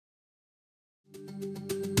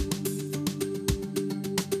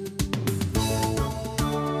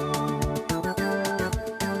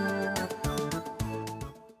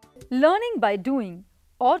Learning by doing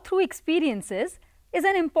or through experiences is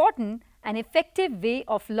an important and effective way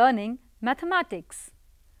of learning mathematics.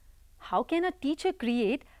 How can a teacher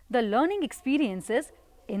create the learning experiences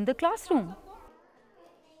in the classroom?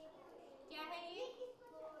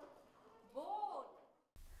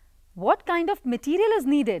 What kind of material is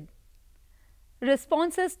needed?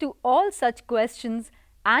 Responses to all such questions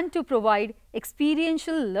and to provide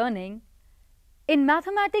experiential learning, in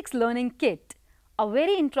Mathematics Learning Kit, a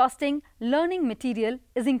very interesting learning material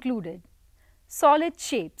is included. Solid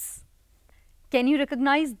shapes. Can you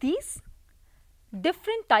recognize these?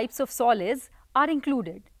 Different types of solids are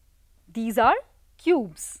included. These are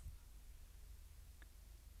cubes,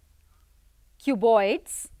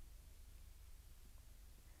 cuboids,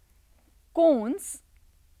 cones,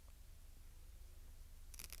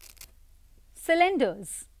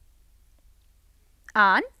 cylinders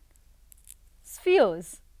and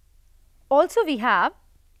spheres. Also we have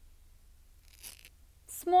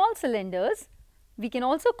small cylinders. We can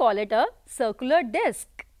also call it a circular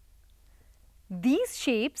disc. These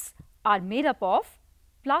shapes are made up of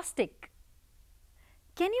plastic.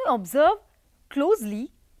 Can you observe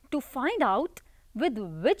closely to find out with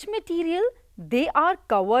which material they are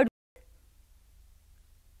covered?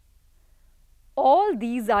 All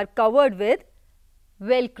these are covered with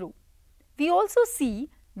Velcro. We also see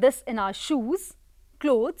this in our shoes,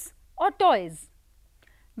 clothes or toys.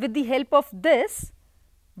 With the help of this,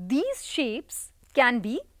 these shapes can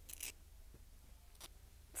be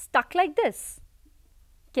stuck like this.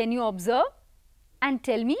 Can you observe and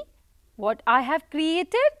tell me what I have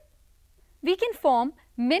created? We can form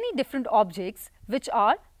many different objects which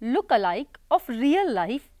are look-alike of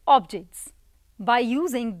real-life objects. By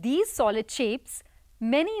using these solid shapes,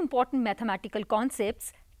 many important mathematical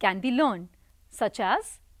concepts can be learned, such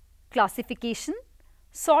as classification,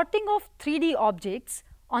 sorting of 3D objects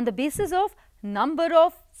on the basis of number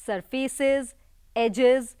of surfaces,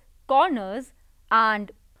 edges, corners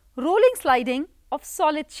and rolling sliding of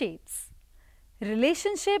solid shapes.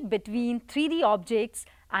 Relationship between 3D objects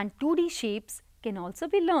and 2D shapes can also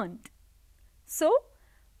be learned. So,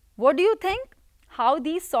 what do you think? How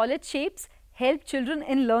these solid shapes help children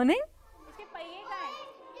in learning?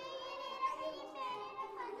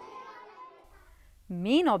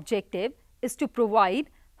 Main objective is to provide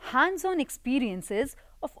hands-on experiences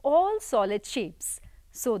of all solid shapes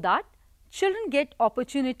so that children get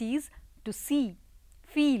opportunities to see,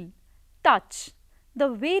 feel, touch the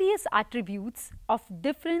various attributes of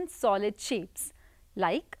different solid shapes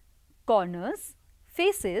like corners,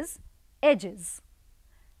 faces, edges.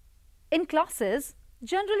 In classes,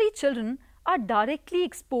 generally children are directly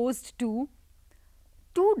exposed to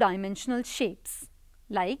two-dimensional shapes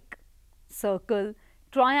like circle,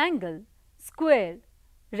 triangle, square,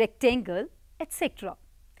 rectangle, etc.,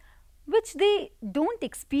 which they don't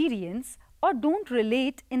experience or don't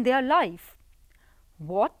relate in their life.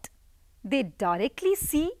 What they directly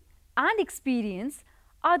see and experience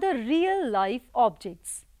are the real life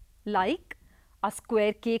objects like a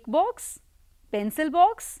square cake box, pencil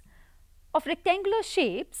box, of rectangular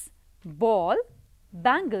shapes, ball,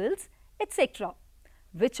 bangles, etc.,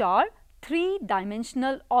 which are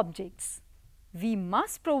three-dimensional objects. We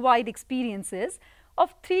must provide experiences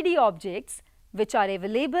of 3D objects which are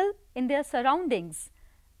available in their surroundings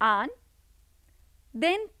and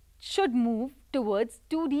then should move towards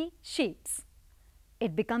 2D shapes.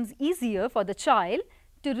 It becomes easier for the child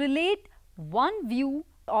to relate one view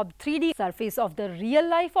of 3D surface of the real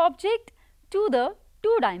life object to the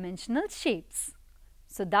two-dimensional shapes.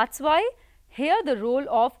 So that's why here the role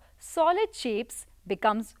of solid shapes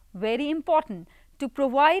becomes very important to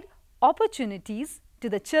provide opportunities to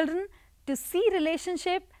the children to see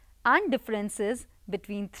relationship and differences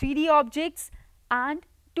between 3D objects and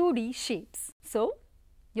 2D shapes. So,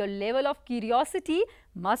 your level of curiosity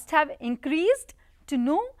must have increased to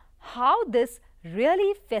know how this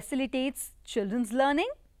really facilitates children's learning.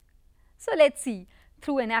 So, let's see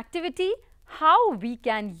through an activity how we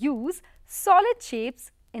can use solid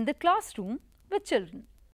shapes in the classroom with children.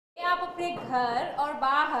 आप अपने घर और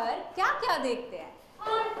बाहर क्या-क्या देखते हैं?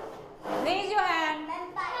 Raise your hand.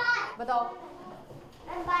 बताओ.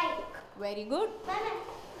 Bike. Very good.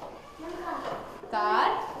 Car.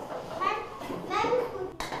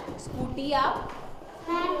 Scooty आप.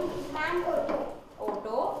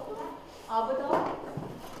 Auto. आप बताओ.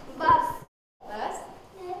 Bus. Bus.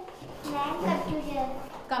 Computer.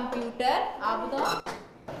 Computer. आप बताओ.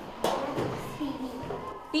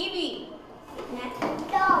 TV.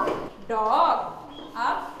 Dog. Dog.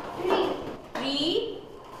 आप. Tree. Tree.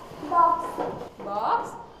 Box.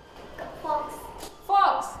 Box. Fox.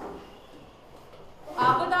 Fox.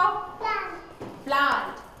 आप बताओ.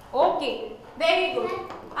 Okay, very good.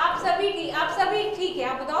 आप सभी ठीक है।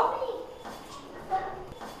 आप बताओ।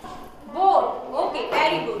 Board, okay,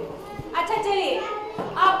 very good. अच्छा चलिए,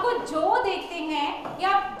 आपको जो देखते हैं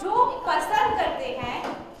या जो पसंद करते हैं,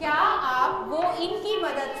 क्या आप वो इनकी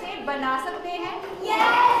मदद से बना सकते हैं?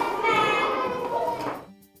 Yes, ma'am.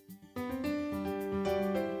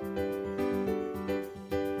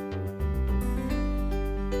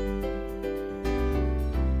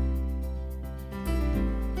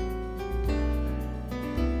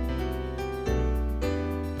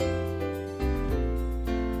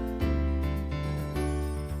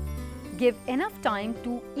 Give enough time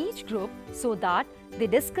to each group so that they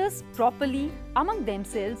discuss properly among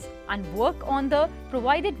themselves and work on the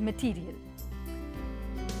provided material.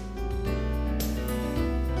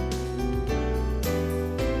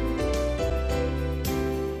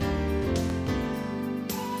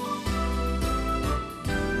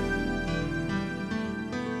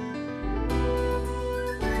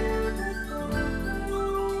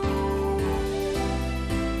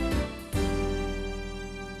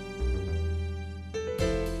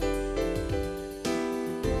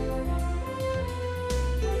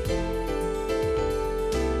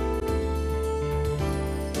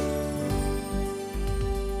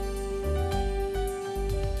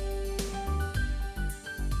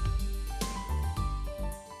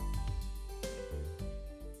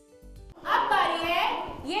 अब बारी है,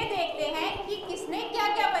 ये देखते हैं कि किसने क्या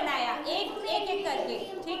क्या बनाया, एक करके।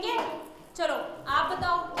 ठीक है, चलो आप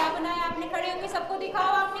बताओ क्या बनाया आपने। खड़े होकर सबको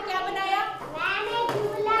दिखाओ आपने क्या बनाया। मैंने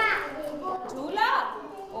झूला। झूला,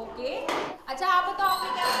 ओके। अच्छा आप बताओ आपने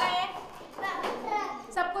क्या बनाया।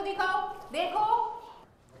 सबको दिखाओ, देखो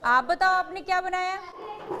आप बताओ आपने क्या बनाया।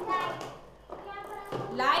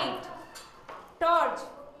 Light, torch.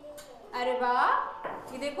 अरे वाह,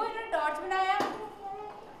 ये देखो इन्होंने टॉर्च बनाया,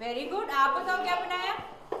 वेरी गुड। आप बताओ क्या बनाया।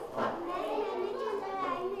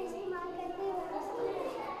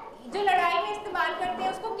 जो लड़ाई में इस्तेमाल करते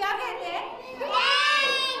हैं उसको क्या कहते हैं।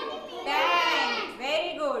 Tank,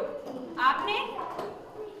 very good. आपने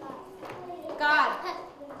कार,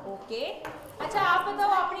 ओके। अच्छा आप बताओ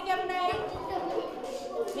आपने क्या बनाया,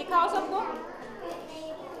 दिखाओ सबको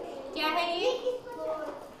क्या है ये।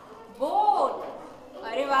 बोर्ड,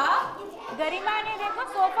 अरे वाह। गरिमा ने देखो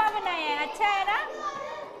सोफा बनाया है, अच्छा है ना।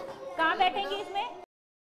 कहाँ बैठेंगी इसमें।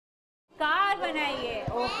 कार बनाई है,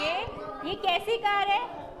 ओके। ये कैसी कार है।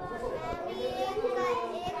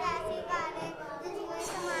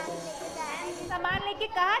 सामान लेके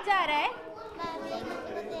कहाँ जा रहा है।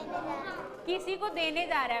 किसी को देने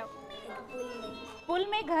जा रहा है। पुल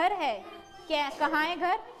में घर है क्या, कहाँ है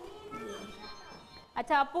घर।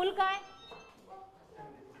 अच्छा पुल कहाँ है।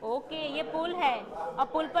 ओके ये पुल है, और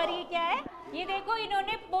पुल पर ये क्या है। ये देखो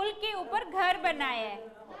इन्होंने पुल के ऊपर घर बनाया है।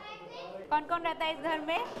 कौन कौन रहता है इस घर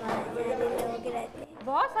में।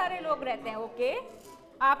 बहुत सारे लोग रहते हैं, ओके।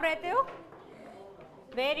 आप रहते हो,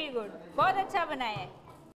 वेरी गुड, बहुत अच्छा बनाया है।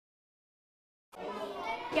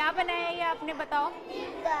 क्या बनाया है ये आपने, बताओ।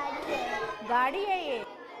 गाड़ी है। गाड़ी है ये,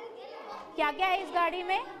 क्या क्या है इस गाड़ी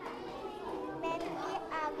में। मैम ये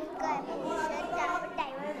आगे का पोर्शन जहाँ पर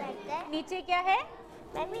टायर बैठता है। नीचे क्या है।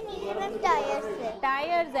 मैम ये नीचे में टायर्स है।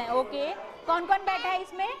 टायर्स हैं, ओके। कौन कौन बैठा है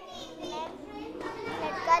इसमें।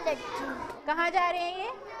 लड़का लड़की। कहाँ जा रहे हैं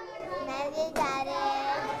ये। मैम ये जा रहे हैं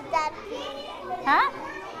हाँ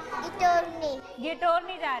गिटोरनी।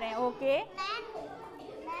 गिटोरनी जा रहे हैं, ओके।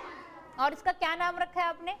 और इसका क्या नाम रखा है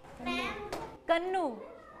आपने। कन्नू,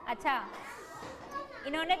 अच्छा।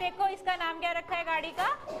 इन्होंने देखो इसका नाम क्या रखा है गाड़ी का।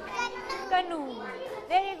 कन्नू,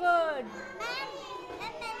 वेरी गुड।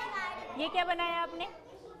 ये क्या बनाया आपने।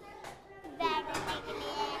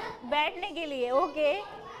 बैठने के लिए, ओके।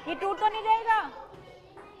 ये टूट तो नहीं जाएगा।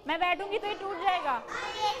 मैं बैठूंगी तो ये टूट जाएगा।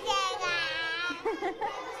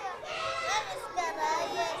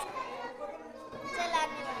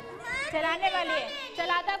 चलाने वाली है।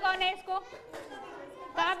 चलाता कौन है इसको।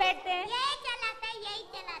 कहाँ बैठते हैं। यही चलाता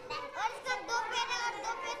है और इसका 2 पैर है और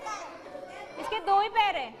 2 पैर का। इसके 2 ही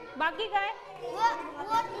पैर है, बाकी कहाँ है।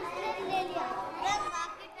 वो दूसरे ने ले लिया।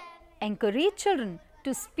 Encourage children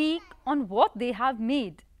to speak on what they have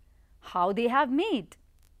made, how they have made.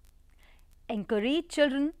 Encourage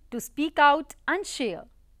children to speak out and share.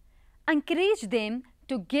 Encourage them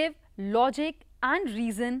to give logic and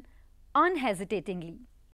reason unhesitatingly.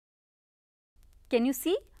 Can you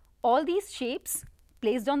see all these shapes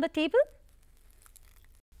placed on the table?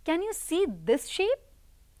 Can you see this shape?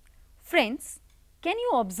 Friends, can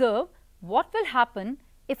you observe what will happen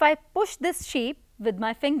if I push this shape with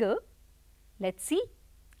my finger? Let's see.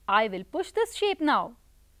 I will push this shape now.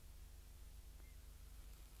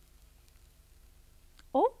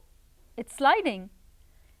 Oh, it's sliding.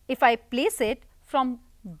 if I place it from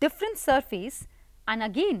different surface and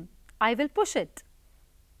again I will push it.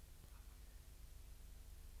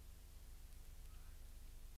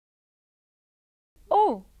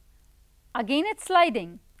 Oh, again it's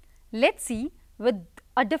sliding. Let's see with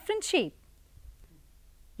a different shape.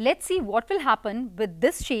 Let's see what will happen with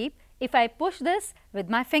this shape if I push this with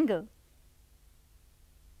my finger.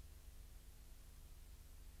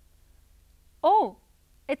 Oh,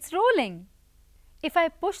 it's rolling. If I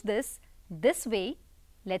push this way,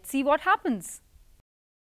 let's see what happens.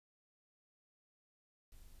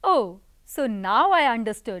 Oh, so now I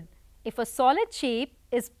understood. If a solid shape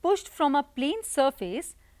is pushed from a plane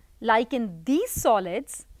surface, like in these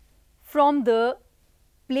solids, from the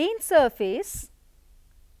plane surface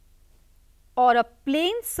or a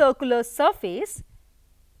plane circular surface,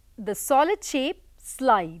 the solid shape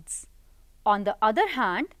slides. On the other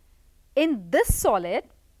hand, in this solid,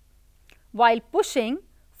 while pushing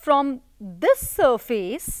from this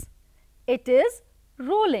surface, it is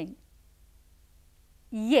rolling.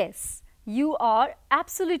 Yes, you are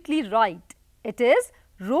absolutely right. It is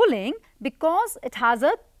rolling because it has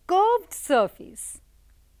a curved surface.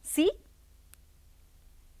 See?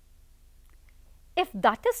 If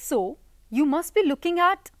that is so, you must be looking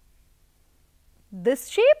at this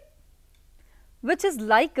shape, which is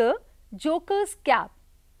like a joker's cap.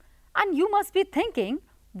 And you must be thinking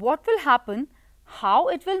what will happen, how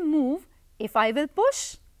it will move if I will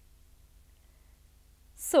push.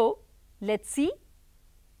 So, let's see.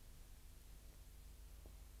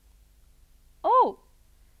 Oh,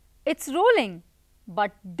 it's rolling,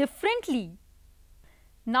 but differently.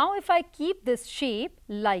 Now, if I keep this shape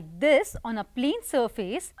like this on a plane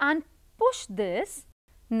surface and push this,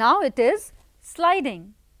 now it is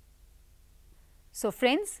sliding. So,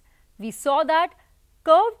 friends, we saw that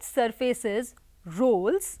curved surfaces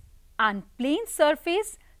rolls and plane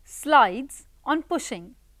surface slides on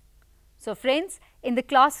pushing. So, friends, in the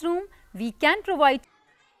classroom, we can provide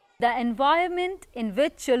the environment in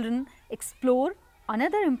which children explore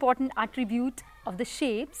another important attribute of the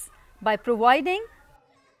shapes by providing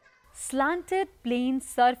slanted plane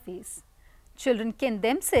surface. Children can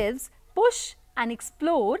themselves push and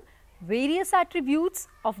explore various attributes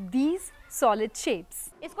of these solid shapes.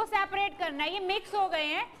 इसको separate करना है, ये mix हो गए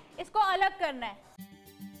हैं, इसको अलग करना है.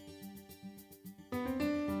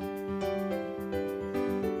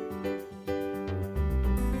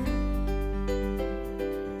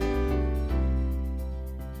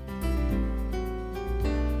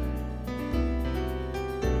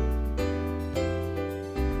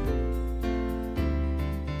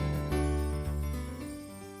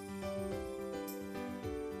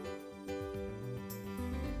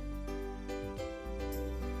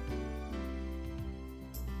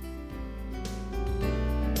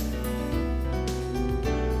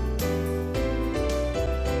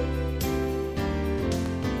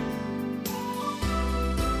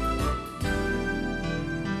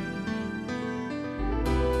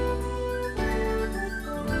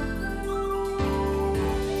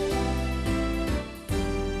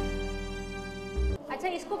 अच्छा,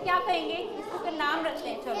 इसको क्या कहेंगे? इसको क्या नाम रखते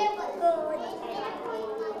हैं? चलो,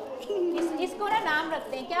 इसको ना नाम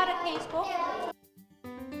रखते हैं. क्या रखें इसको?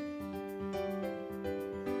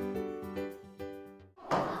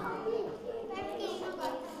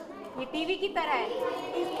 ये टीवी की तरह है.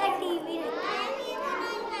 इसका टीवी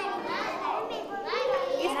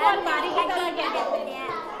इसको अलमारी की तरह क्या कहते हैं?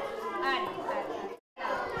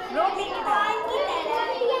 रोटी की तरह.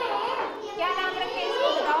 क्या नाम रखें इसको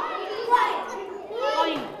बताओ?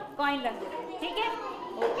 Coin रख देते हैं, ठीक है?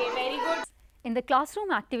 Okay, very good. In the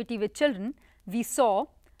classroom activity with children, we saw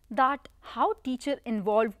that how teacher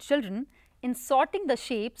involved children in sorting the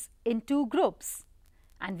shapes into groups.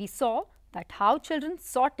 And we saw that how children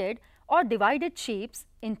sorted or divided shapes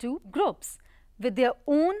into groups with their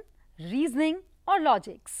own reasoning or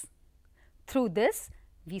logics. Through this,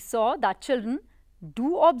 we saw that children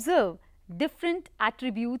do observe different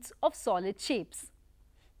attributes of solid shapes.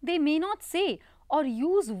 They may not say or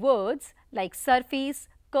use words like surface,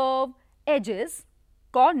 curve, edges,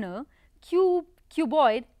 corner, cube,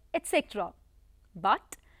 cuboid, etc.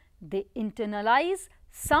 But they internalize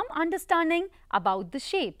some understanding about the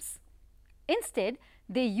shapes. Instead,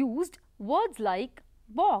 they used words like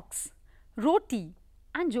box, roti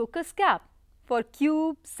and joker's cap for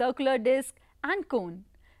cube, circular disc and cone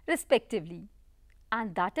respectively.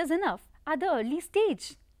 And that is enough at the early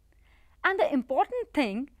stage. And the important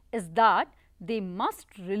thing is that they must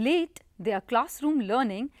relate their classroom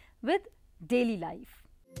learning with daily life.